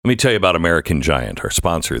Let me tell you about American Giant, our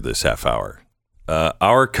sponsor this half hour.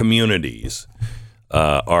 Our communities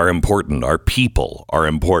are important. Our people are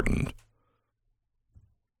important.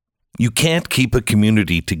 You can't keep a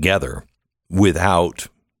community together without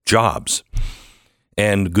jobs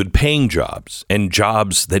and good paying jobs and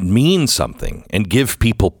jobs that mean something and give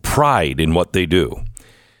people pride in what they do.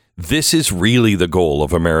 This is really the goal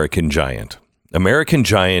of American Giant. American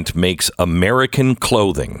Giant makes American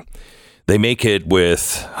clothing. They make it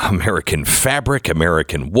with American fabric,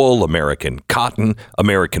 American wool, American cotton,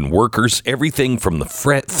 American workers. Everything from the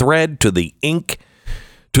thread to the ink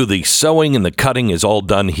to the sewing and the cutting is all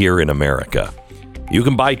done here in America. You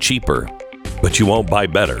can buy cheaper, but you won't buy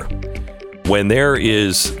better. When there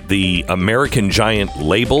is the American Giant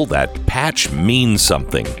label, that patch means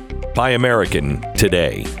something. Buy American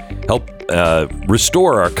today. Help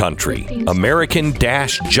restore our country.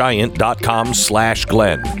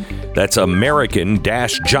 American-Giant.com/Glenn. That's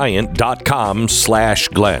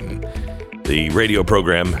American-Giant.com/Glenn. The radio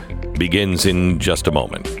program begins in just a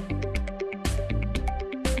moment.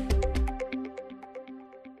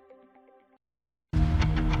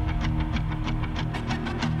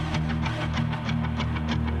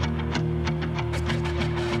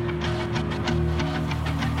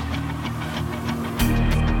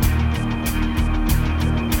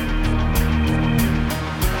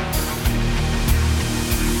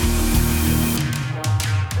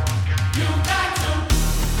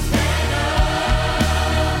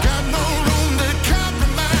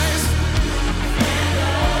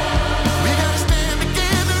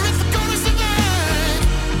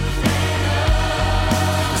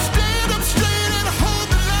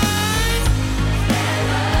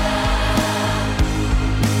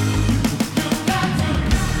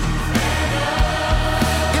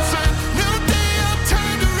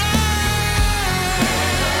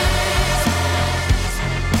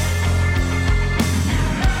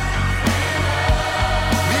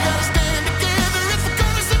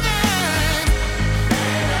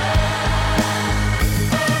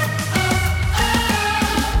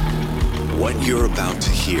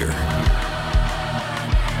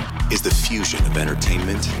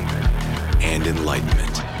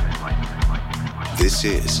 This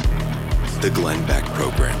is the Glenn Beck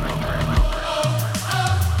Program.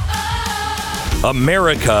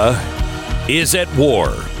 America is at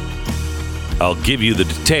war. I'll give you the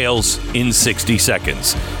details in 60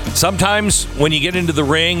 seconds. Sometimes when you get into the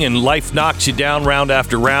ring and life knocks you down round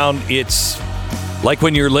after round, it's like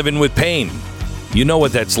when you're living with pain. You know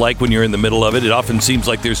what that's like when you're in the middle of it. It often seems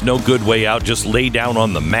like there's no good way out. Just lay down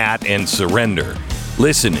on the mat and surrender.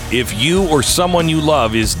 Listen, if you or someone you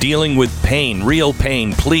love is dealing with pain, real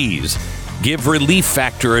pain, please give Relief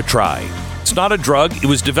Factor a try. It's not a drug. It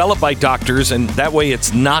was developed by doctors, and that way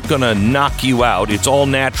it's not going to knock you out. It's all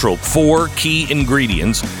natural. 4 key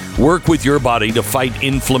ingredients work with your body to fight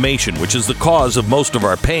inflammation, which is the cause of most of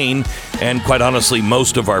our pain and, quite honestly,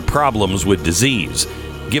 most of our problems with disease.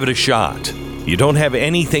 Give it a shot. You don't have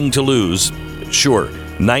anything to lose. Sure,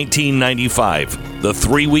 $19.95, the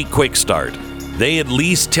 3-week quick start. They at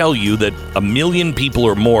least tell you that 1 million people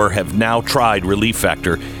or more have now tried Relief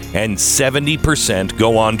Factor, and 70%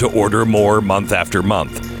 go on to order more month after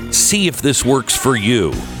month. See if this works for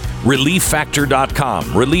you. ReliefFactor.com.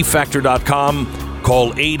 ReliefFactor.com.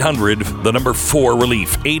 Call 800, the number 4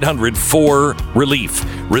 relief. 800-4-RELIEF.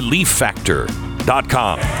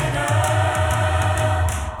 ReliefFactor.com.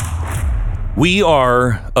 We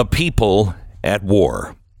are a people at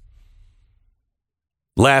war.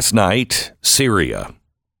 Last night, Syria,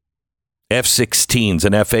 F-16s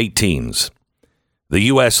and F-18s. The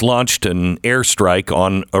U.S. launched an airstrike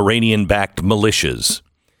on Iranian-backed militias.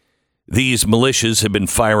 These militias have been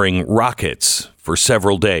firing rockets for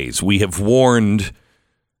several days. We have warned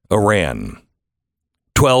Iran.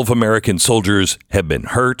 12 American soldiers have been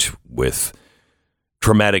hurt with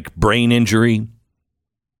traumatic brain injury.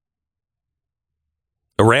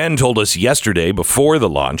 Iran told us yesterday, before the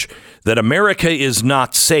launch, that America is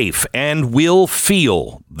not safe and will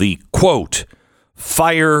feel the, quote,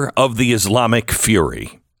 fire of the Islamic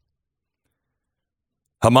fury.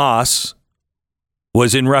 Hamas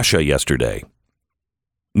was in Russia yesterday,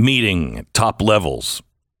 meeting at top levels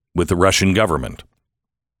with the Russian government.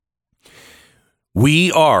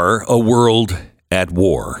 We are a world at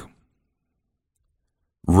war.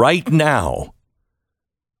 Right now,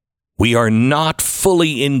 we are not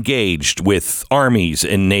fully engaged with armies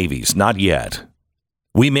and navies, not yet.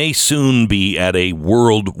 We may soon be at a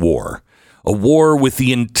world war, a war with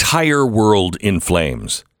the entire world in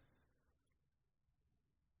flames.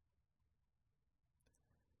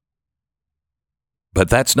 But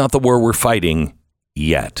that's not the war we're fighting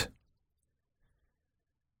yet.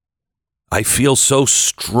 I feel so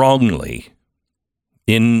strongly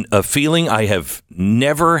in a feeling I have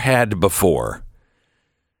never had before.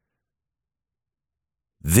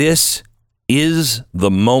 This is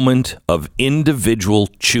the moment of individual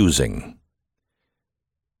choosing.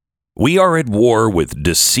 We are at war with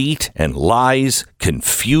deceit and lies,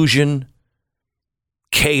 confusion,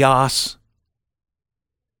 chaos.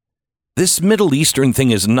 This Middle Eastern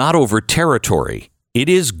thing is not over territory. It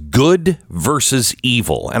is good versus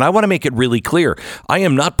evil. And I want to make it really clear. I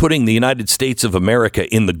am not putting the United States of America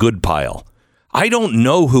in the good pile. I don't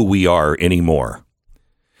know who we are anymore.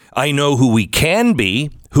 I know who we can be,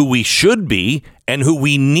 who we should be, and who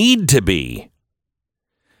we need to be.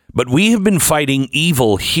 But we have been fighting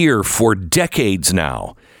evil here for decades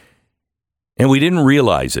now, and we didn't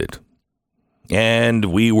realize it. And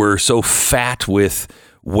we were so fat with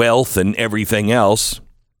wealth and everything else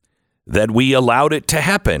that we allowed it to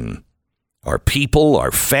happen. Our people,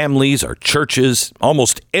 our families, our churches,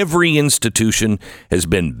 almost every institution has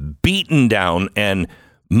been beaten down, and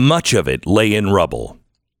much of it lay in rubble.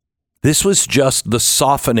 This was just the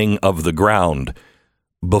softening of the ground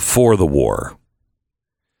before the war.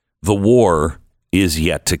 The war is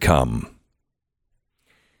yet to come.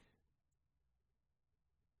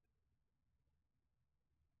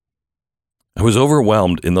 I was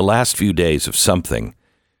overwhelmed in the last few days of something,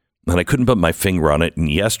 and I couldn't put my finger on it.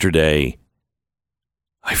 And yesterday,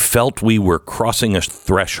 I felt we were crossing a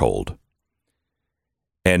threshold.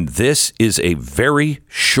 And this is a very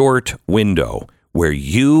short window where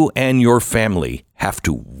you and your family have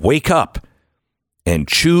to wake up and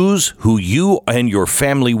choose who you and your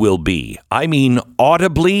family will be. I mean,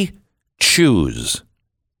 audibly choose.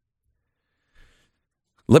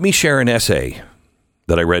 Let me share an essay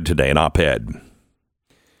that I read today, an op-ed.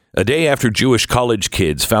 A day after Jewish college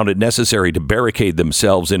kids found it necessary to barricade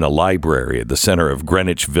themselves in a library at the center of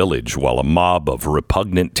Greenwich Village while a mob of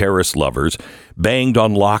repugnant terrorist lovers banged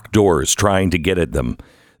on locked doors trying to get at them,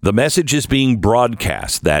 the message is being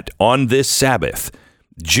broadcast that on this Sabbath,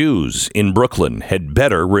 Jews in Brooklyn had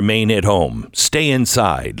better remain at home, stay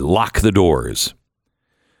inside, lock the doors.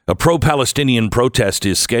 A pro-Palestinian protest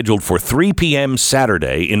is scheduled for 3 p.m.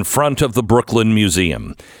 Saturday in front of the Brooklyn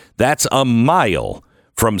Museum. That's a mile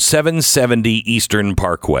from 770 Eastern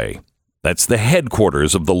Parkway. That's the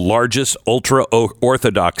headquarters of the largest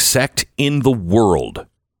ultra-Orthodox sect in the world.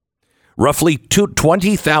 Roughly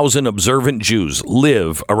 20,000 observant Jews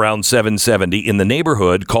live around 770 in the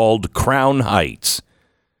neighborhood called Crown Heights.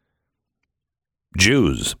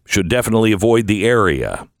 Jews should definitely avoid the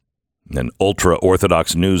area. An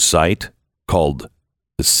ultra-Orthodox news site called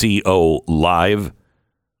CO Live.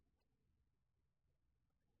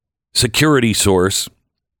 Security source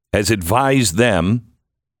has advised them,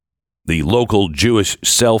 the local Jewish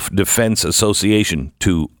Self-Defense Association,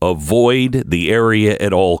 to avoid the area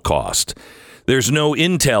at all cost. There's no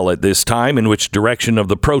intel at this time in which direction of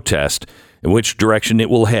the protest, in which direction it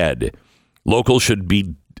will head. Locals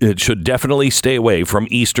should definitely stay away from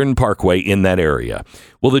Eastern Parkway in that area.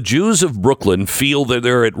 Well, the Jews of Brooklyn feel that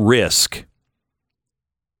they're at risk.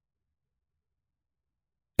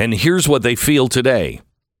 And here's what they feel today.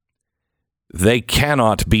 They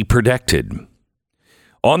cannot be protected.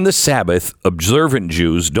 On the Sabbath, observant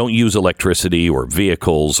Jews don't use electricity or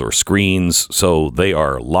vehicles or screens, so they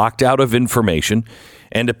are locked out of information.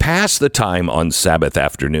 And to pass the time on Sabbath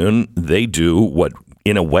afternoon, they do what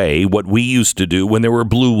we used to do when there were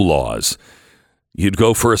blue laws. You'd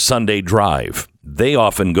go for a Sunday drive. They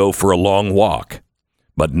often go for a long walk,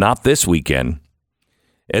 but not this weekend.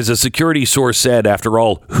 As a security source said, after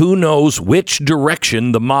all, who knows which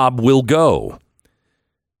direction the mob will go?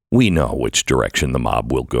 We know which direction the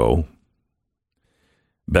mob will go.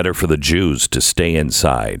 Better for the Jews to stay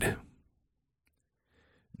inside.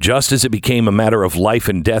 Just as it became a matter of life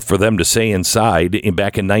and death for them to stay inside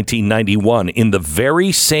back in 1991, in the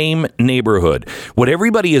very same neighborhood. What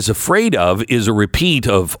everybody is afraid of is a repeat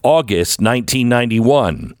of August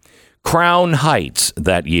 1991. Crown Heights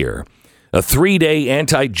that year. A 3-day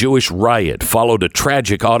anti-Jewish riot followed a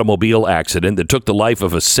tragic automobile accident that took the life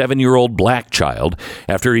of a 7-year-old black child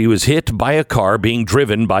after he was hit by a car being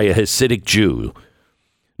driven by a Hasidic Jew.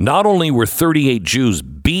 Not only were 38 Jews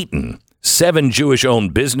beaten, 7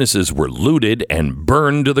 Jewish-owned businesses were looted and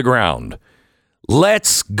burned to the ground.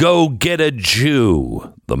 "Let's go get a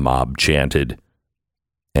Jew," the mob chanted.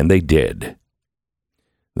 And they did.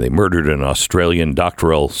 They murdered an Australian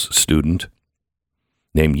doctoral student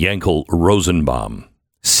named Yankel Rosenbaum,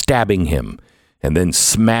 stabbing him and then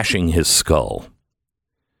smashing his skull.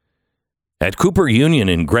 At Cooper Union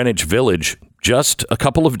in Greenwich Village just a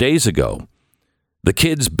couple of days ago, The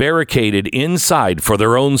kids barricaded inside for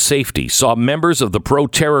their own safety, saw members of the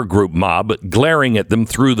pro-terror group mob glaring at them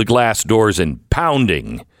through the glass doors and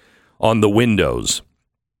pounding on the windows.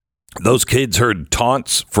 Those kids heard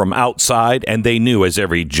taunts from outside, and they knew, as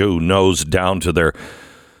every Jew knows down to their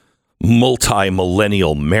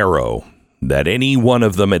multi-millennial marrow, that any one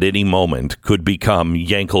of them at any moment could become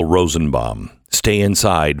Yankel Rosenbaum. Stay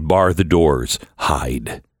inside, bar the doors,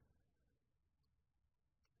 hide.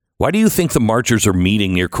 Why do you think the marchers are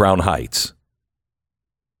meeting near Crown Heights?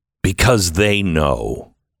 Because they know.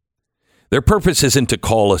 Their purpose isn't to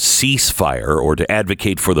call a ceasefire or to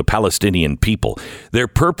advocate for the Palestinian people. Their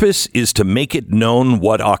purpose is to make it known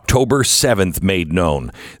what October 7th made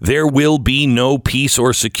known. There will be no peace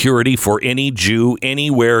or security for any Jew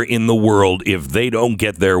anywhere in the world if they don't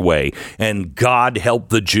get their way. And God help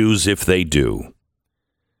the Jews if they do.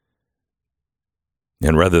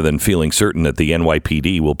 And rather than feeling certain that the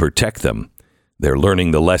NYPD will protect them, they're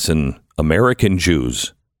learning the lesson American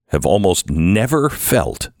Jews have almost never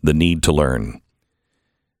felt the need to learn.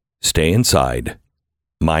 Stay inside.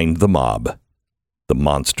 Mind the mob. The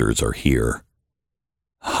monsters are here.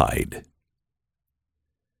 Hide.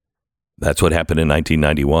 That's what happened in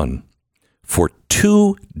 1991. For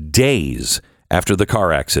 2 days after the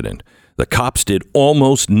car accident, the cops did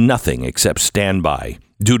almost nothing except stand by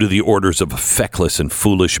due to the orders of a feckless and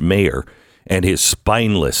foolish mayor and his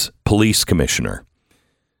spineless police commissioner.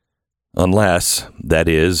 Unless, that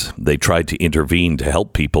is, they tried to intervene to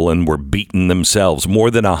help people and were beaten themselves.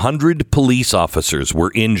 More than 100 police officers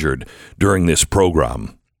were injured during this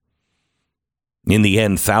program. In the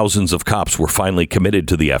end, thousands of cops were finally committed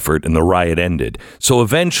to the effort and the riot ended. So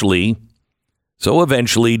eventually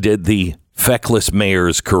did the feckless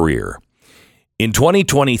mayor's career. In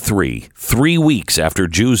 2023, 3 weeks after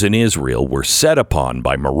Jews in Israel were set upon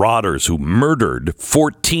by marauders who murdered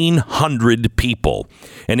 1,400 people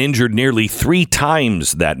and injured nearly 3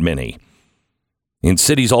 times that many. In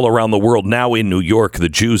cities all around the world, now in New York, the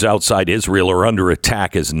Jews outside Israel are under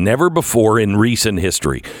attack as never before in recent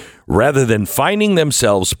history, rather than finding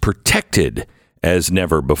themselves protected as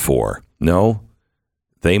never before. No,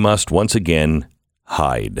 they must once again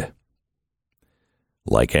hide.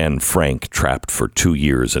 Like Anne Frank, trapped for 2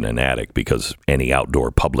 years in an attic because any outdoor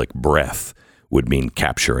public breath would mean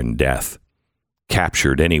capture and death.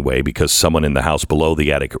 Captured anyway because someone in the house below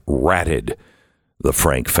the attic ratted the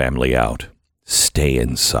Frank family out. Stay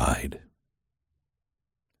inside.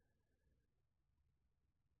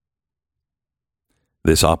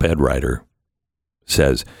 This op-ed writer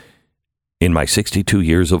says, in my 62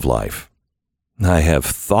 years of life, I have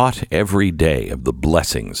thought every day of the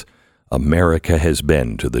blessings America has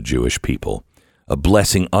been to the Jewish people, a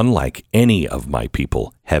blessing unlike any of my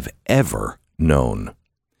people have ever known.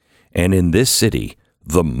 And in this city,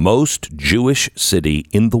 the most Jewish city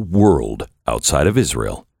in the world outside of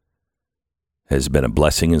Israel, has been a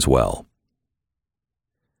blessing as well.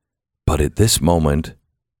 But at this moment,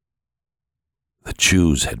 the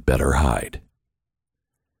Jews had better hide.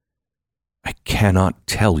 I cannot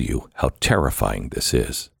tell you how terrifying this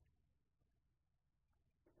is.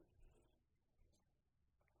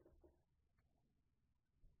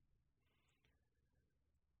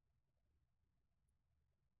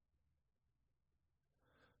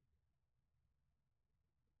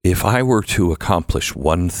 If I were to accomplish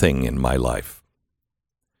one thing in my life,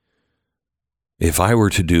 if I were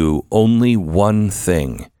to do only one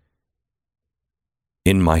thing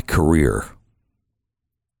in my career,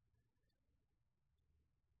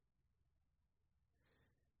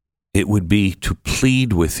 it would be to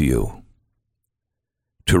plead with you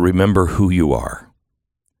to remember who you are,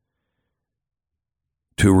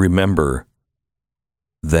 to remember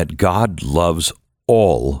that God loves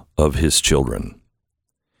all of his children,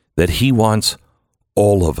 that he wants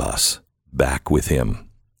all of us back with him,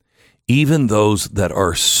 even those that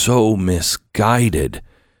are so misguided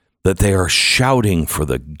that they are shouting for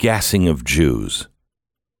the gassing of Jews,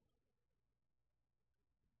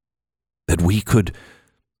 that we could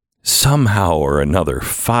somehow or another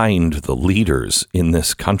find the leaders in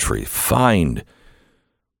this country, find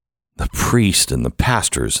the priests and the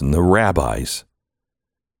pastors and the rabbis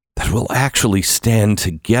that will actually stand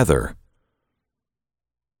together,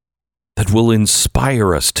 that will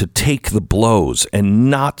inspire us to take the blows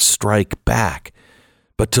and not strike back,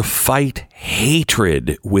 but to fight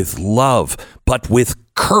hatred with love, but with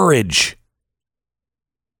courage.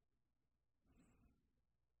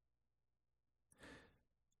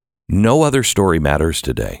 No other story matters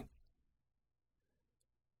today.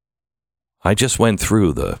 I just went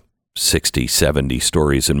through the 60, 70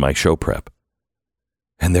 stories in my show prep,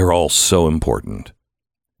 and they're all so important.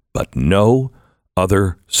 But no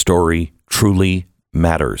other story truly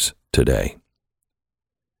matters today.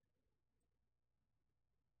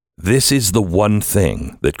 This is the one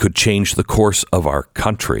thing that could change the course of our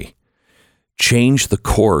country, change the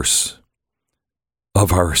course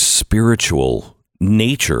of our spiritual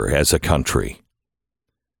nature as a country.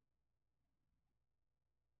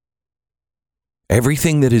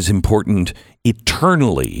 Everything that is important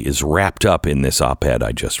eternally is wrapped up in this op-ed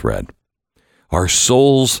I just read. Our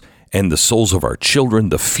souls and the souls of our children,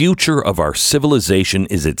 the future of our civilization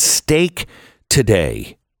is at stake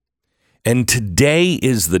today. And today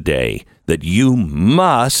is the day that you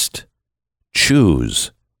must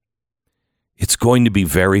choose. It's going to be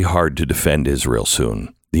very hard to defend Israel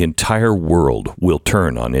soon. The entire world will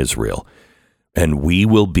turn on Israel, and we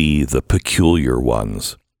will be the peculiar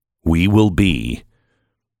ones. We will be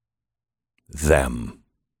them.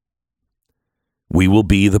 We will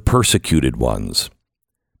be the persecuted ones,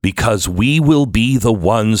 because we will be the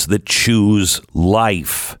ones that choose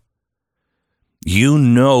life. You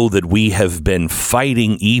know that we have been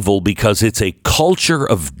fighting evil because it's a culture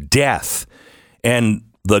of death. And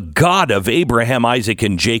the God of Abraham, Isaac,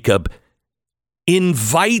 and Jacob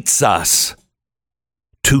invites us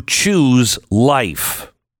to choose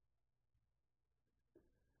life.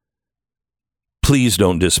 Please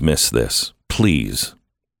don't dismiss this. Please.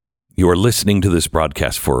 You are listening to this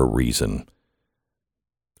broadcast for a reason.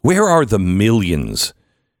 Where are the millions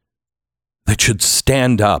that should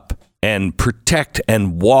stand up and protect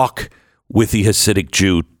and walk with the Hasidic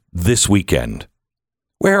Jew this weekend?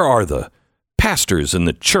 Where are the pastors in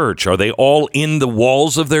the church? Are they all in the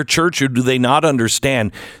walls of their church, or do they not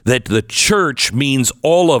understand that the church means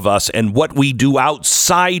all of us and what we do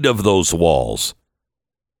outside of those walls?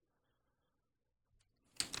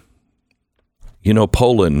 You know,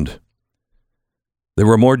 Poland, there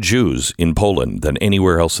were more Jews in Poland than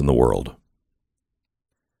anywhere else in the world.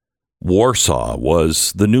 Warsaw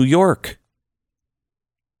was the New York.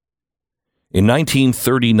 In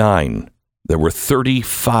 1939, there were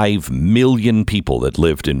 35 million people that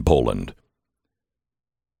lived in Poland.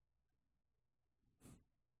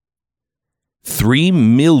 3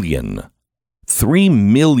 million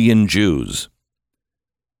Jews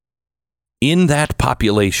in that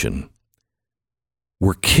population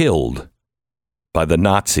were killed by the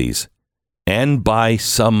Nazis and by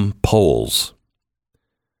some Poles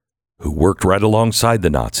who worked right alongside the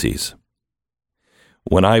Nazis.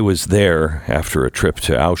 When I was there after a trip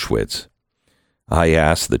to Auschwitz, I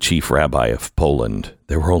asked the chief rabbi of Poland.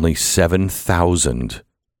 There were only 7,000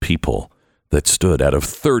 people that stood out of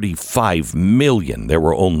 35 million. There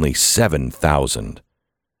were only 7,000.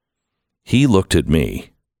 He looked at me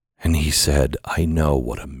and he said, "I know,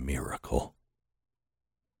 what a miracle."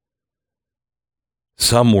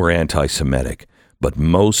 Some were anti-Semitic, but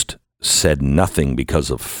most said nothing because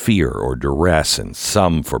of fear or duress, and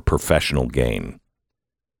some for professional gain.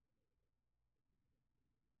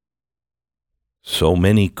 So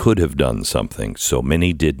many could have done something, so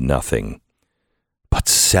many did nothing. But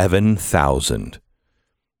 7,000.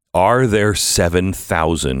 Are there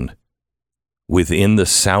 7,000 within the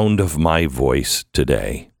sound of my voice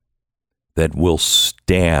today that will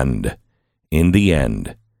stand in the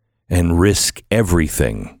end and risk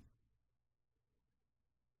everything?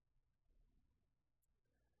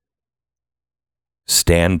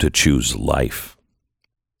 Stand to choose life.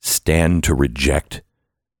 Stand to reject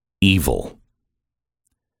evil.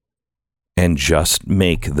 And just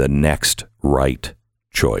make the next right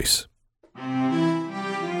choice.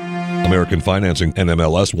 American Financing,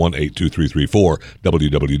 NMLS 182334,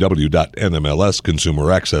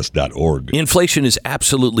 www.nmlsconsumeraccess.org. Inflation is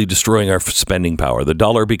absolutely destroying our spending power. The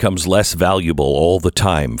dollar becomes less valuable all the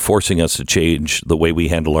time, forcing us to change the way we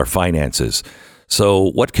handle our finances. So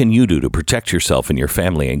what can you do to protect yourself and your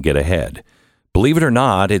family and get ahead? Believe it or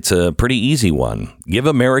not, it's a pretty easy one. Give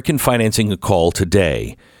American Financing a call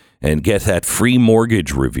today and get that free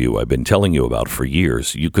mortgage review I've been telling you about for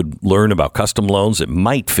years. You could learn about custom loans that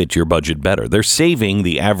might fit your budget better. They're saving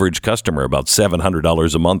the average customer about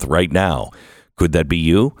 $700 a month right now. Could that be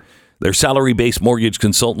you? Their salary-based mortgage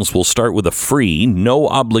consultants will start with a free,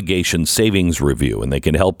 no-obligation savings review, and they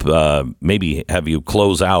can help maybe have you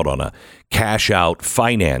close out on a cash-out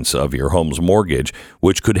finance of your home's mortgage,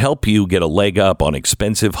 which could help you get a leg up on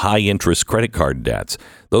expensive, high-interest credit card debts.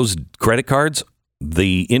 Those credit cards,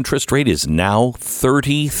 the interest rate is now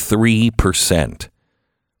 33%.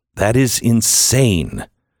 That is insane.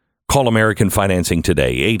 Call American Financing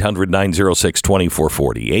today,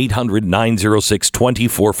 800-906-2440,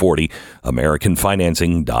 800-906-2440,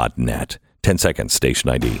 AmericanFinancing.net. 10 seconds,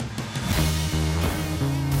 station ID.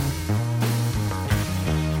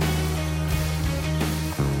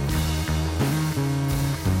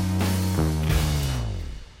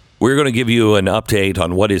 We're going to give you an update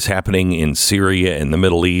on what is happening in Syria and the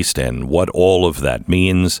Middle East and what all of that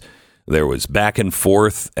means. There was back and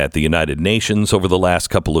forth at the United Nations over the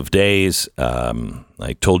last couple of days.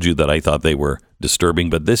 I told you that I thought they were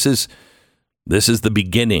disturbing, but this is the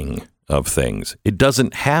beginning of things. It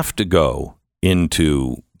doesn't have to go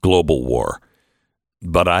into global war,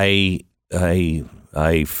 but I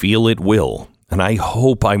feel it will, and I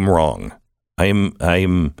hope I'm wrong.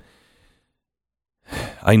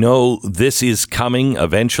 I know this is coming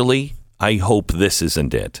eventually. I hope this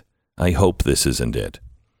isn't it. I hope it's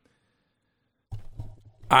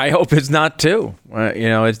not too.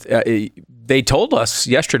 They told us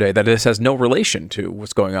yesterday that this has no relation to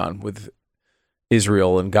what's going on with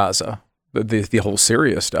Israel and Gaza, the whole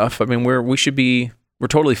Syria stuff. I mean, we're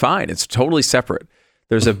totally fine. It's totally separate.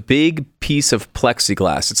 There's a big piece of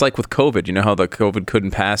plexiglass. It's like with COVID. You know how the COVID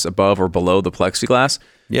couldn't pass above or below the plexiglass?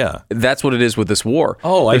 Yeah. That's what it is with this war.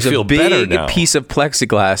 Oh, I feel better now. There's a big piece of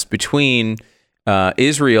plexiglass between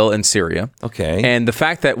Israel and Syria. Okay. And the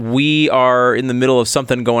fact that we are in the middle of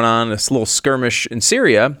something going on, this little skirmish in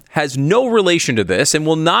Syria, has no relation to this and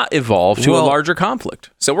will not evolve to a larger conflict.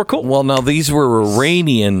 So we're cool. Well, now, these were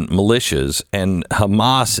Iranian militias, and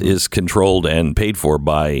Hamas is controlled and paid for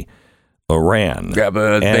by Iran. Yeah,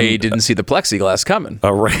 but they didn't see the plexiglass coming.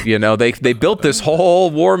 Iran. You know, they built this whole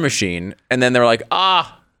war machine, and then they're like,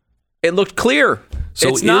 it looked clear.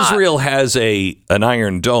 So Israel has an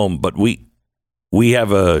iron dome, but we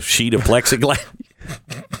have a sheet of plexiglass.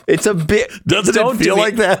 It's a bit. Doesn't it feel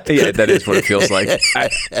like that? Yeah, that is what it feels like.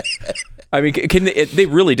 I mean, they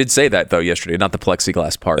really did say that though yesterday, not the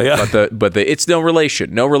plexiglass part, yeah. but it's no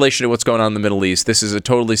relation to what's going on in the Middle East. This is a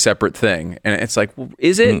totally separate thing, and it's like, well,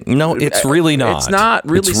 is it? No, it's really not. It's not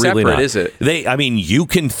really separate, is it? You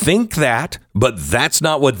can think that, but that's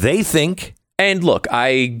not what they think. And look,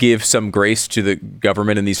 I give some grace to the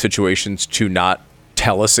government in these situations to not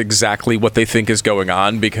tell us exactly what they think is going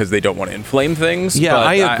on because they don't want to inflame things. Yeah, but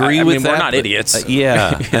I agree with that. We're not idiots.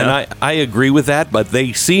 Yeah, and I agree with that, but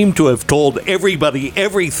they seem to have told everybody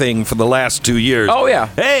everything for the last 2 years. Oh, yeah.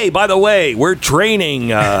 Hey, by the way, we're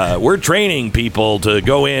training people to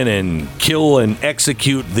go in and kill and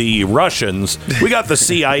execute the Russians. We got the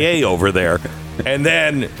CIA over there. And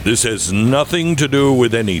then, this has nothing to do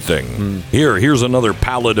with anything. Here's another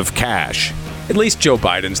pallet of cash. At least Joe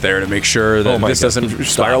Biden's there to make sure that this doesn't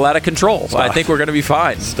spiral out of control. So I think we're going to be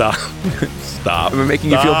fine. Stop. Am I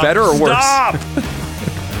making you feel better or worse? Stop.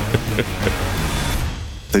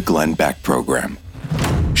 The Glenn Beck Program.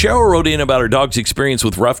 Cheryl wrote in about her dog's experience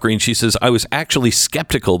with Rough Green. She says, I was actually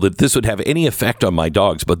skeptical that this would have any effect on my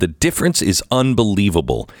dogs, but the difference is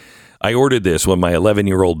unbelievable. I ordered this when my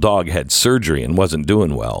 11-year-old dog had surgery and wasn't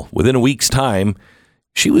doing well. Within a week's time,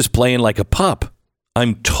 she was playing like a pup.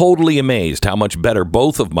 I'm totally amazed how much better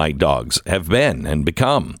both of my dogs have been and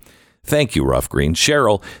become. Thank you, Rough Greens.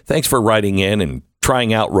 Cheryl, thanks for writing in and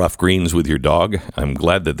trying out Rough Greens with your dog. I'm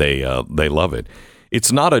glad that they love it.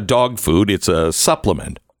 It's not a dog food, it's a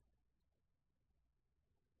supplement.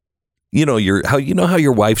 You know how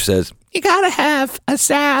your wife says, you gotta have a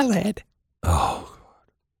salad. Oh,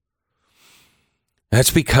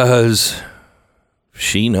 that's because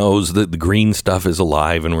she knows that the green stuff is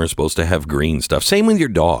alive and we're supposed to have green stuff. Same with your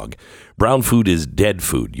dog. Brown food is dead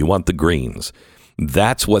food. You want the greens.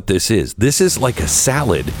 That's what this is. This is like a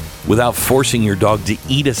salad without forcing your dog to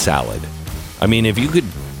eat a salad. I mean, if you could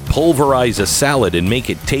pulverize a salad and make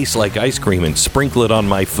it taste like ice cream and sprinkle it on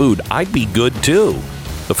my food, I'd be good too.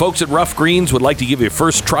 The folks at Rough Greens would like to give you a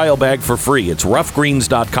first trial bag for free. It's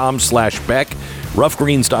roughgreens.com/Beck,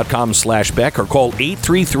 roughgreens.com/Beck, or call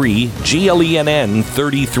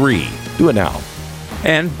 833-GLENN33. Do it now.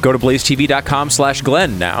 And go to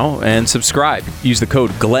blazetv.com/Glenn now and subscribe. Use the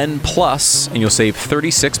code GLENN+, and you'll save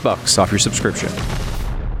 $36 off your subscription.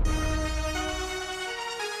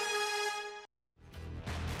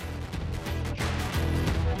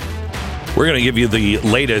 We're going to give you the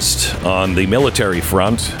latest on the military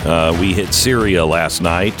front. We hit Syria last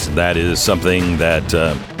night. That is something that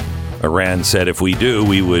Iran said if we do,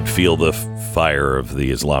 we would feel the fire of the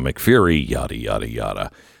Islamic Fury, yada, yada, yada.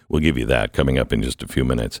 We'll give you that coming up in just a few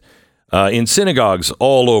minutes. In synagogues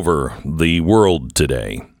all over the world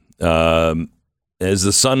today, as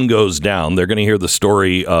the sun goes down, they're going to hear the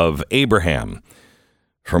story of Abraham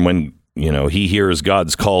from when he hears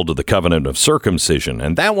God's call to the covenant of circumcision.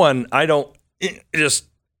 And that one, I don't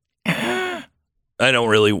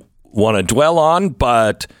really want to dwell on,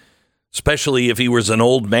 but especially if he was an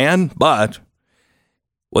old man. But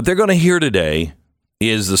what they're going to hear today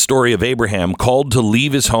is the story of Abraham called to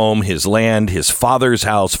leave his home, his land, his father's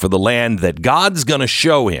house for the land that God's going to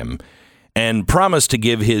show him. and promised to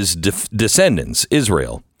give his descendants,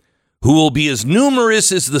 Israel, who will be as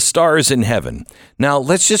numerous as the stars in heaven. Now,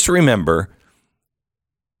 let's just remember,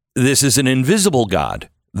 this is an invisible God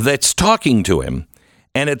that's talking to him.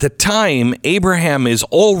 And at the time, Abraham is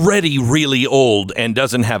already really old and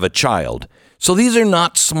doesn't have a child. So these are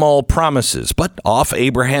not small promises, but off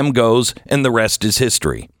Abraham goes, and the rest is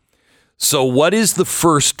history. So what is the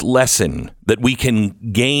first lesson that we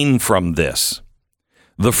can gain from this?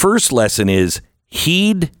 The first lesson is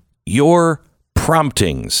heed your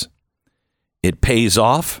promptings. It pays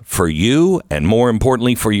off for you and, more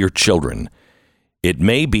importantly, for your children. It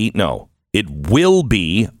will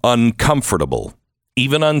be uncomfortable,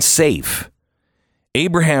 even unsafe.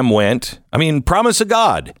 Abraham promise of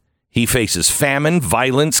God. He faces famine,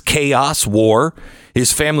 violence, chaos, war.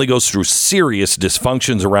 His family goes through serious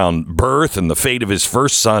dysfunctions around birth and the fate of his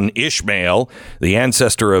first son, Ishmael, the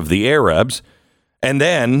ancestor of the Arabs. And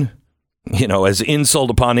then, as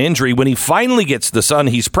insult upon injury, when he finally gets the son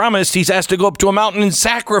he's promised, he's asked to go up to a mountain and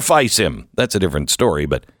sacrifice him. That's a different story,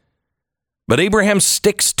 but Abraham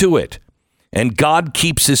sticks to it, and God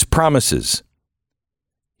keeps his promises.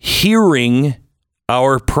 Hearing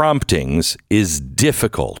our promptings is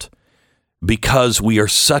difficult because we are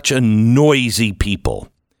such a noisy people.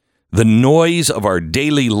 The noise of our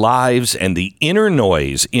daily lives and the inner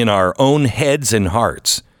noise in our own heads and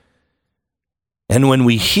hearts. And when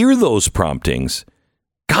we hear those promptings,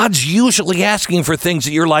 God's usually asking for things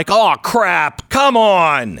that you're like, oh, crap, come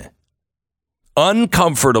on.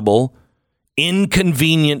 Uncomfortable,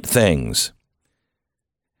 inconvenient things.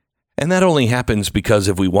 And that only happens because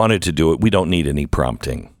if we wanted to do it, we don't need any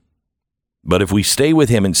prompting. But if we stay with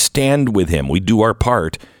him and stand with him, we do our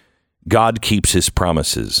part, God keeps his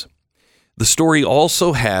promises. The story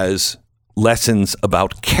also has lessons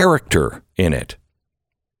about character in it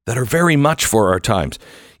that are very much for our times.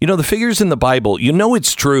 The figures in the Bible,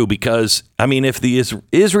 it's true because, if the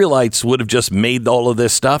Israelites would have just made all of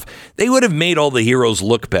this stuff, they would have made all the heroes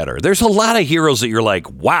look better. There's a lot of heroes that you're like,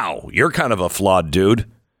 wow, you're kind of a flawed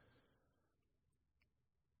dude.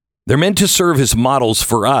 They're meant to serve as models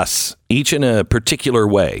for us, each in a particular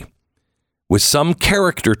way, with some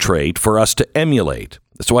character trait for us to emulate.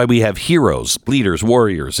 That's why we have heroes, leaders,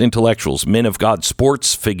 warriors, intellectuals, men of God,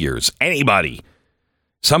 sports figures, anybody,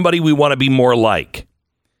 somebody we want to be more like.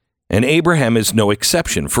 And Abraham is no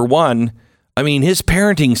exception. For one, his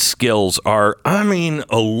parenting skills are,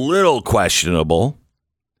 a little questionable.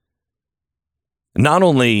 Not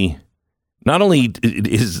only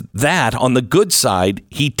is that, on the good side,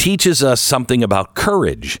 he teaches us something about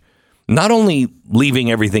courage, not only leaving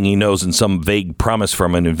everything he knows in some vague promise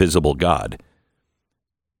from an invisible God,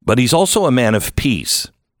 but he's also a man of peace,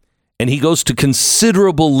 and he goes to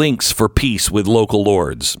considerable lengths for peace with local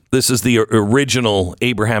lords. This is the original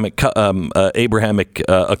Abrahamic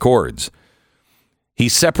Accords.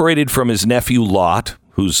 He's separated from his nephew Lot,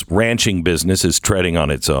 whose ranching business is treading on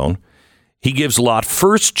its own. He gives Lot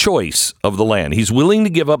first choice of the land. He's willing to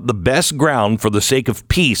give up the best ground for the sake of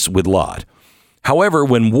peace with Lot. However,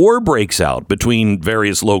 when war breaks out between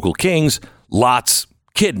various local kings, Lot's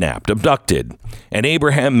kidnapped, abducted, and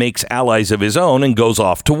Abraham makes allies of his own and goes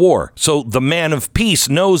off to war. So the man of peace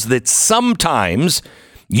knows that sometimes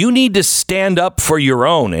you need to stand up for your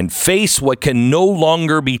own and face what can no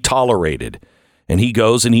longer be tolerated. And he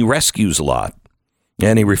goes and he rescues Lot.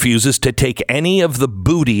 And he refuses to take any of the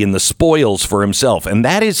booty and the spoils for himself. And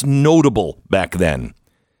that is notable back then.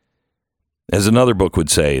 As another book would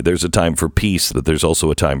say, there's a time for peace, but there's also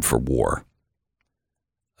a time for war.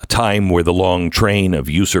 A time where the long train of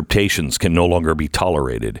usurpations can no longer be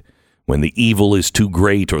tolerated, when the evil is too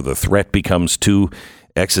great or the threat becomes too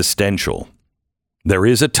existential. There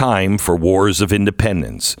is a time for wars of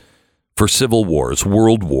independence, for civil wars,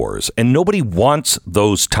 world wars, and nobody wants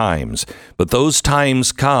those times, but those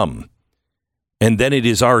times come. And then it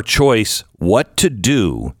is our choice what to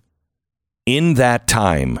do in that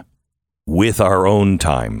time with our own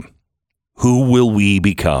time. Who will we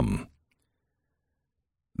become?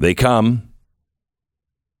 They come,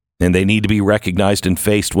 and they need to be recognized and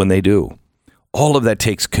faced when they do. All of that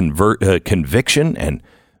takes conviction and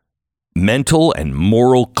mental and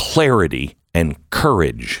moral clarity and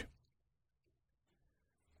courage.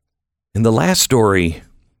 In the last story,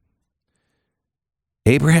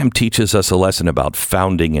 Abraham teaches us a lesson about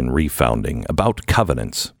founding and refounding, about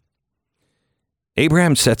covenants.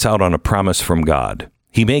 Abraham sets out on a promise from God.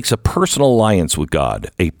 He makes a personal alliance with God,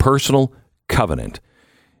 a personal covenant.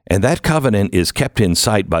 And that covenant is kept in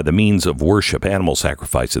sight by the means of worship, animal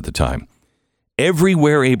sacrifice at the time.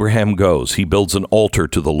 Everywhere Abraham goes, he builds an altar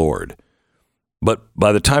to the Lord. But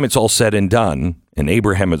by the time it's all said and done, and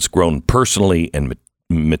Abraham has grown personally and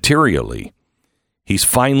materially, he's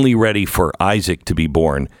finally ready for Isaac to be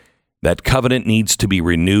born. That covenant needs to be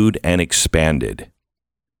renewed and expanded.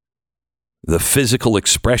 The physical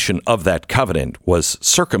expression of that covenant was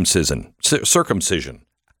circumcision.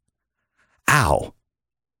 Ow.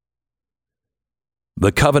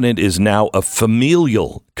 The covenant is now a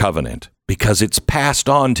familial covenant because it's passed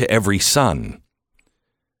on to every son.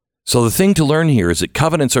 So the thing to learn here is that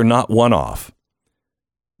covenants are not one-off.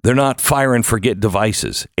 They're not fire and forget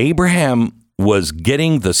devices. Abraham was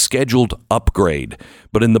getting the scheduled upgrade,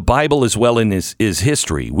 but in the Bible as well in his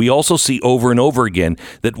history, we also see over and over again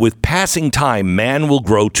that with passing time, man will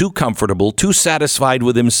grow too comfortable, too satisfied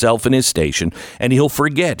with himself and his station, and he'll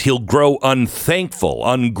forget. He'll grow unthankful,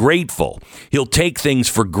 ungrateful. He'll take things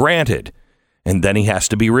for granted, and then he has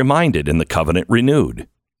to be reminded and the covenant renewed.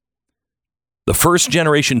 The first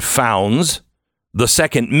generation founds. The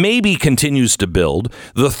second maybe continues to build.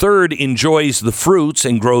 The third enjoys the fruits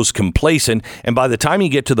and grows complacent. And by the time you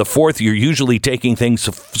get to the fourth, you're usually taking things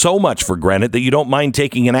so much for granted that you don't mind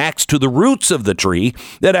taking an axe to the roots of the tree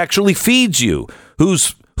that actually feeds you,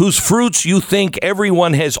 whose fruits you think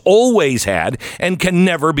everyone has always had and can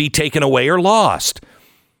never be taken away or lost.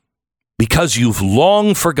 Because you've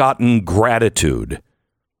long forgotten gratitude.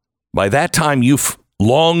 By that time, you've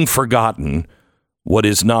long forgotten what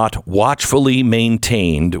is not watchfully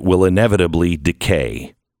maintained will inevitably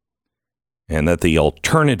decay, and that the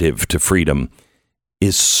alternative to freedom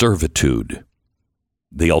is servitude.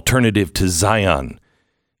 The alternative to Zion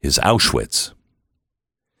is Auschwitz.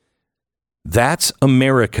 That's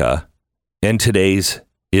America and today's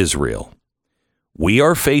Israel. We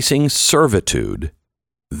are facing servitude.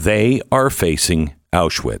 They are facing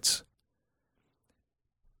Auschwitz.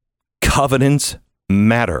 Covenants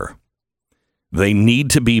matter. They need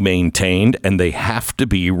to be maintained and they have to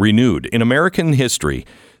be renewed. In American history,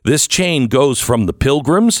 this chain goes from the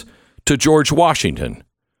Pilgrims to George Washington,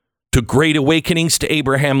 to Great Awakenings to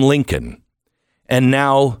Abraham Lincoln, and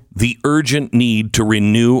now the urgent need to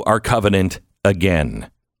renew our covenant again.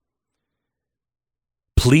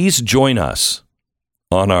 Please join us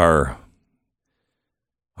on our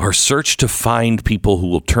search to find people who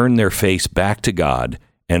will turn their face back to God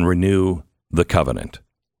and renew the covenant.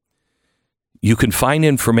 You can find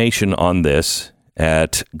information on this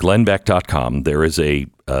at glennbeck.com. There is a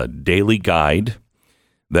daily guide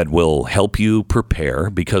that will help you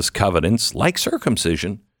prepare, because covenants, like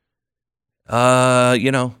circumcision, is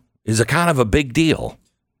a kind of a big deal.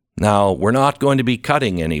 Now, we're not going to be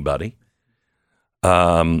cutting anybody,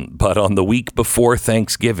 but on the week before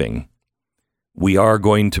Thanksgiving, we are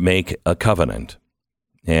going to make a covenant,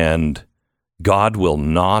 and God will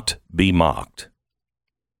not be mocked.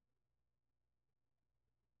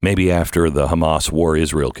 Maybe after the Hamas war,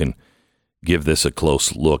 Israel can give this a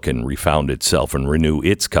close look and refound itself and renew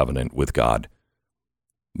its covenant with God.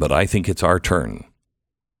 But I think it's our turn.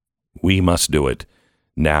 We must do it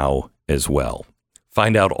now as well.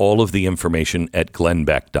 Find out all of the information at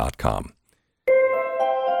glennbeck.com.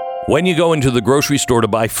 When you go into the grocery store to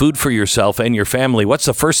buy food for yourself and your family, what's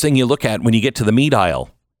the first thing you look at when you get to the meat aisle?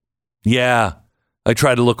 Yeah, I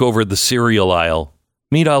try to look over the cereal aisle.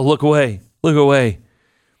 Meat aisle, look away, look away.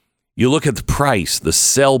 You look at the price, the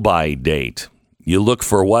sell-by date. You look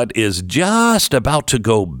for what is just about to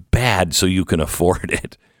go bad so you can afford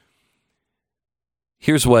it.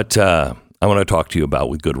 Here's what I want to talk to you about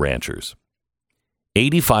with Good Ranchers.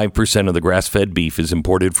 85% of the grass-fed beef is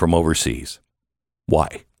imported from overseas.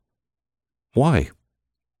 Why? Why?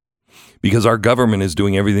 Because our government is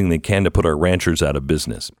doing everything they can to put our ranchers out of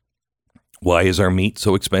business. Why is our meat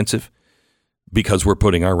so expensive? Because we're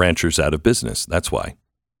putting our ranchers out of business. That's why.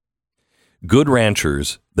 Good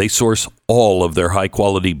Ranchers, they source all of their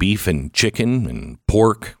high-quality beef and chicken and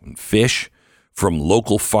pork and fish from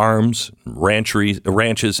local farms,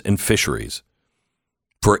 ranches, and fisheries.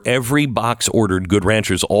 For every box ordered, Good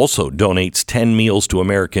Ranchers also donates 10 meals to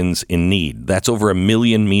Americans in need. That's over 1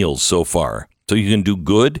 million meals so far. So you can do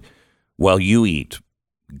good while you eat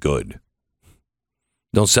good.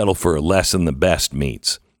 Don't settle for less than the best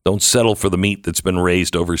meats. Don't settle for the meat that's been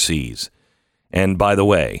raised overseas. And by the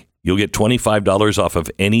way, you'll get $25 off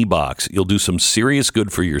of any box. You'll do some serious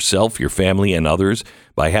good for yourself, your family, and others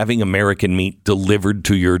by having American meat delivered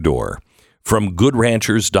to your door. From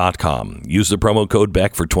GoodRanchers.com. Use the promo code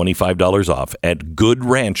Beck for $25 off at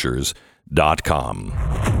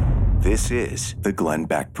GoodRanchers.com. This is the Glenn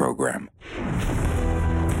Beck Program.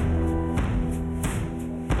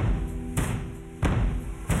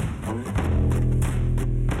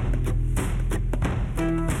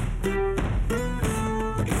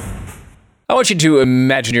 I want you to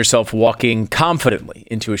imagine yourself walking confidently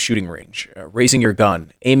into a shooting range, raising your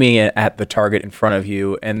gun, aiming it at the target in front of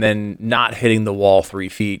you, and then not hitting the wall 3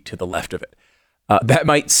 feet to the left of it. That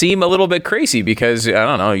might seem a little bit crazy because, I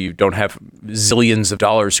don't know, you don't have zillions of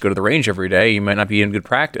dollars to go to the range every day. You might not be in good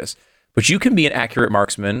practice. But you can be an accurate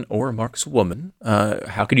marksman or a markswoman.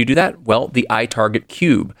 How can you do that? Well, the iTarget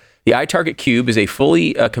Cube. The iTarget Cube is a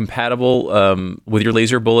fully compatible with your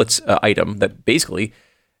laser bullets item that basically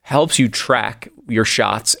helps you track your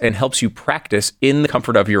shots and helps you practice in the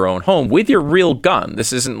comfort of your own home with your real gun.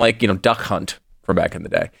 This isn't like, Duck Hunt from back in the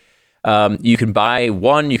day. You can buy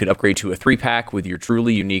one, you can upgrade to a 3-pack with your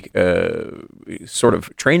truly unique sort of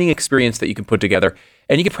training experience that you can put together.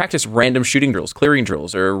 And you can practice random shooting drills, clearing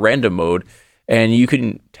drills, or random mode. And you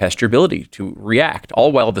can test your ability to react,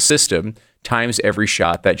 all while the system times every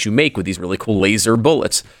shot that you make with these really cool laser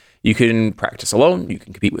bullets. You can practice alone, you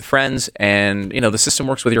can compete with friends, and the system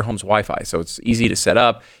works with your home's Wi-Fi, so it's easy to set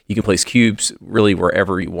up. You can place cubes really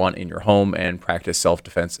wherever you want in your home and practice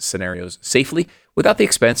self-defense scenarios safely without the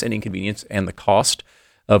expense and inconvenience and the cost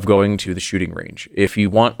of going to the shooting range. If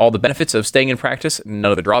you want all the benefits of staying in practice,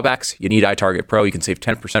 none of the drawbacks, you need iTarget Pro. You can save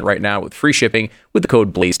 10% right now with free shipping with the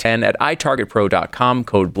code BLAZE10 at itargetpro.com,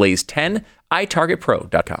 code BLAZE10,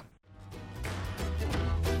 itargetpro.com.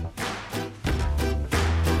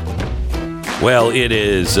 Well, it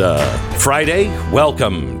is Friday.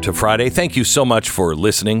 Welcome to Friday. Thank you so much for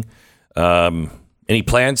listening. Any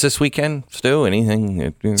plans this weekend, Stu?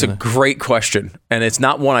 Anything? It's a great question, and it's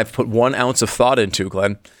not one I've put 1 ounce of thought into,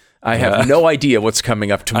 Glenn. I have no idea what's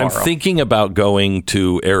coming up tomorrow. I'm thinking about going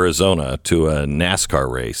to Arizona to a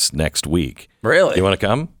NASCAR race next week. Really? You want to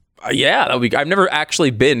come? Yeah, that'll be. I've never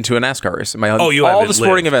actually been to a NASCAR race in my life. You all haven't the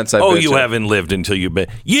sporting lived. events I've been to. You haven't lived until you've been.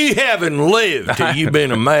 You haven't lived till you've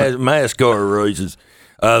been to NASCAR races.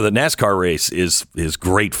 The NASCAR race is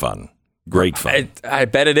great fun. Great fun. I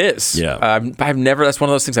bet it is. Yeah. I've never. That's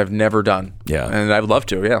one of those things I've never done. Yeah. And I'd love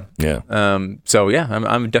to. Yeah. Yeah. So yeah,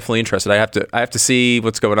 I'm definitely interested. I have to see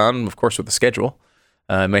what's going on, of course, with the schedule.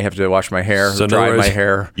 I may have to wash my hair, dry my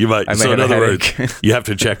hair. You might. I may so have in a other headache. words, you have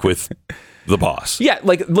to check with the boss. Yeah,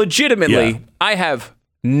 like legitimately, Yeah. I have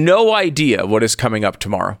no idea what is coming up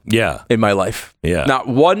tomorrow. Yeah. In my life. Yeah. Not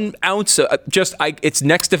 1 ounce. It's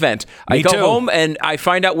next event. I Me go too. home and I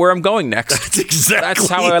find out where I'm going next. That's exactly. That's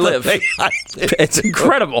how I live. It's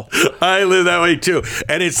incredible. I live that way too.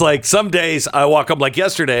 And it's like some days I walk up, like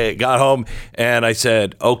yesterday, got home and I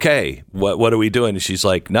said, okay, what are we doing? And she's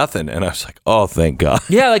like, nothing. And I was like, oh, thank God.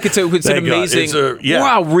 Yeah, like it's an Thank God. amazing. Yeah.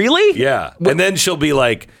 Wow, really? Yeah. And then she'll be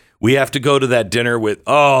like, we have to go to that dinner with,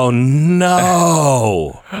 oh,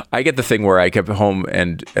 no. I get the thing where I kept home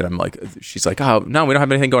and I'm like, she's like, oh, no, we don't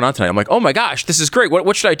have anything going on tonight. I'm like, oh my gosh, this is great.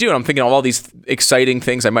 What should I do? And I'm thinking of all these exciting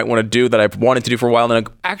things I might want to do that I've wanted to do for a while. And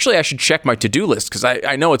then actually, I should check my to-do list because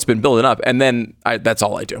I know it's been building up. And then that's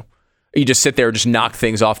all I do. You just sit there and just knock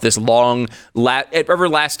things off this long,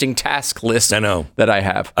 everlasting task list I know. that I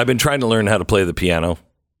have. I've been trying to learn how to play the piano.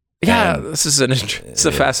 Yeah, this is it's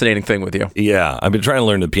a fascinating thing with you. Yeah, I've been trying to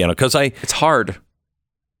learn the piano because it's hard.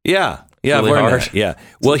 Yeah, really I've learned hard. that. Yeah.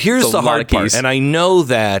 Well, here's the hard part, and I know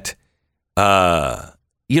that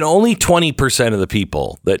only 20% of the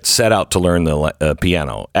people that set out to learn the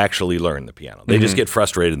piano actually learn the piano. They just get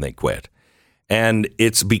frustrated and they quit, and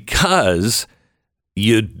it's because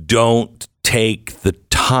you don't take the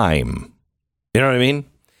time. You know what I mean?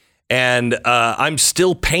 And I'm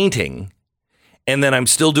still painting. And then I'm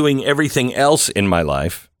still doing everything else in my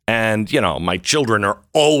life. And, my children are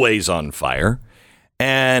always on fire.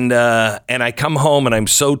 And I come home and I'm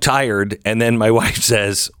so tired. And then my wife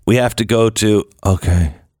says, we have to go to,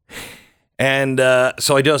 okay. And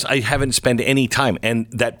so I haven't spent any time. And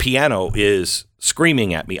that piano is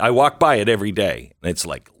screaming at me. I walk by it every day. And it's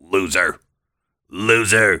like, loser,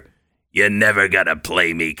 you're never going to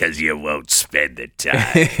play me because you won't spend the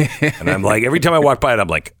time. And I'm like, every time I walk by it, I'm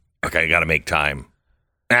like, okay, I got to make time.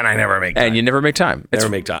 And I never make time. And you never make time. Never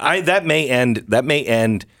make time. That may end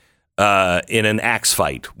in an axe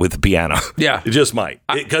fight with the piano. Yeah. It just might.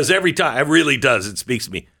 Because every time, it really does. It speaks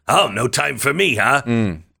to me. Oh, no time for me, huh?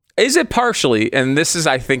 Mm. Is it partially, and this is,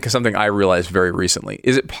 I think, something I realized very recently,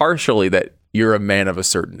 is it partially that you're a man of a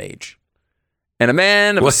certain age? And a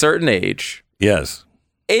man of a certain age. Yes.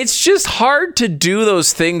 It's just hard to do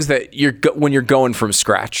those things that when you're going from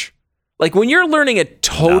scratch. Like when you're learning a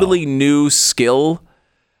totally new skill,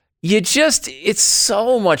 it's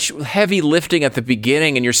so much heavy lifting at the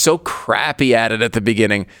beginning and you're so crappy at it at the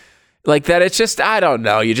beginning. Like that, it's just, I don't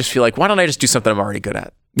know. You just feel like, why don't I just do something I'm already good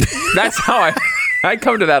at? That's how I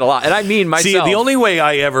come to that a lot. And I mean myself. See, the only way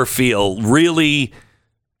I ever feel really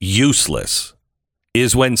useless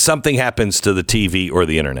is when something happens to the TV or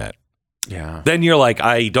the internet. Yeah. Then you're like,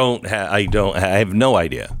 I have no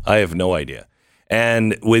idea. I have no idea.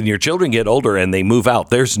 And when your children get older and they move out,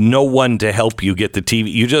 there's no one to help you get the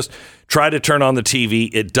TV. You just try to turn on the TV.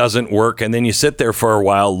 It doesn't work. And then you sit there for a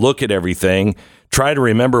while, look at everything, try to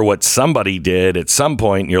remember what somebody did. At some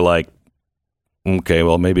point, you're like, okay,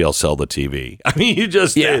 well, maybe I'll sell the TV. I mean, you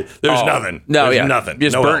just, there's nothing. No, there's nothing.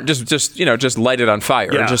 Just no burn, just light it on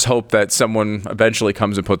fire and just hope that someone eventually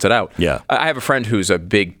comes and puts it out. Yeah. I have a friend who's a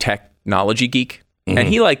big technology geek. And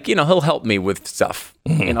he he'll help me with stuff.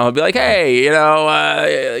 He'll be like,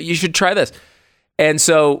 hey, you should try this. And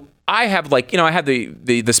so I have I have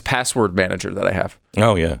this password manager that I have.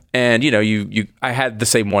 Oh yeah. And I had the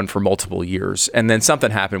same one for multiple years, and then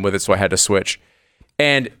something happened with it, so I had to switch.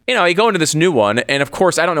 And, I go into this new one, and of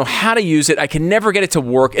course, I don't know how to use it. I can never get it to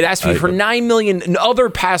work. It asks me for 9 million other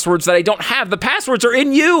passwords that I don't have. The passwords are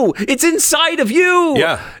in you. It's inside of you.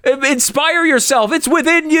 Yeah. Inspire yourself. It's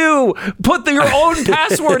within you. Put your own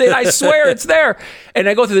password in. I swear it's there. And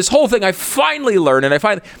I go through this whole thing. I finally learn,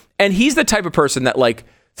 and he's the type of person that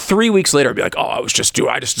 3 weeks later, I'd be like, oh, I just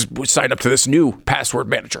signed up to this new password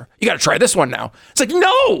manager. You got to try this one now. It's like,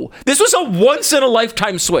 no, this was a once in a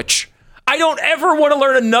lifetime switch. I don't ever want to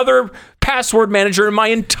learn another password manager in my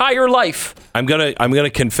entire life. I'm gonna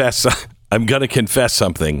confess. I'm gonna confess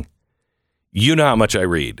something. You know how much I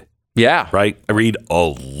read. Yeah. Right? I read a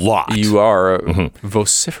lot. You are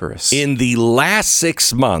vociferous. In the last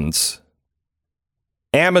 6 months,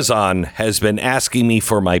 Amazon has been asking me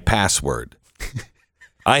for my password.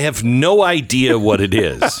 I have no idea what it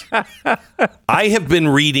is. I have been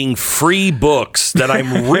reading free books that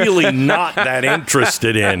I'm really not that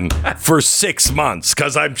interested in for 6 months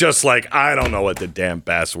because I'm just like, I don't know what the damn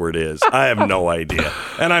password is. I have no idea.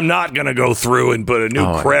 And I'm not going to go through and put a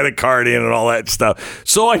new credit card in and all that stuff.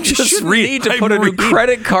 So I just need to put a new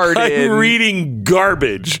credit card in. I'm reading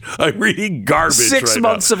garbage. 6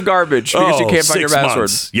 months of garbage because you can't find your password.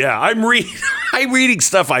 Months. Yeah, I'm reading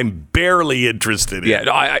stuff I'm barely interested in. Yeah,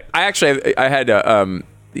 no, I actually had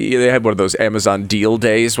they had one of those Amazon deal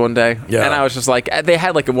days one day, and I was just like, they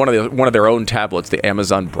had one of their own tablets, the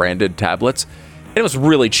Amazon branded tablets, and it was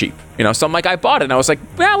really cheap, So I'm like, I bought it, and I was like,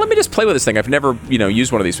 well, let me just play with this thing. I've never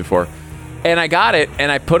used one of these before, and I got it,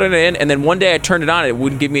 and I put it in, and then one day I turned it on, and it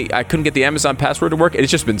wouldn't give me. I couldn't get the Amazon password to work.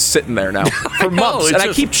 It's just been sitting there now for months, and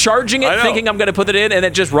I keep charging it, thinking I'm going to put it in, and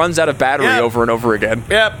it just runs out of battery over and over again.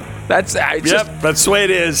 Yep. That's the way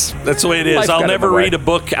it is. That's the way it is. I'll never read a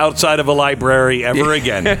book outside of a library ever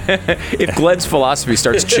again. If Glenn's philosophy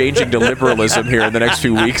starts changing to liberalism here in the next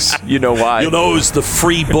few weeks, you know why. You'll know it's the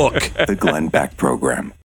free book. The Glenn Beck Program.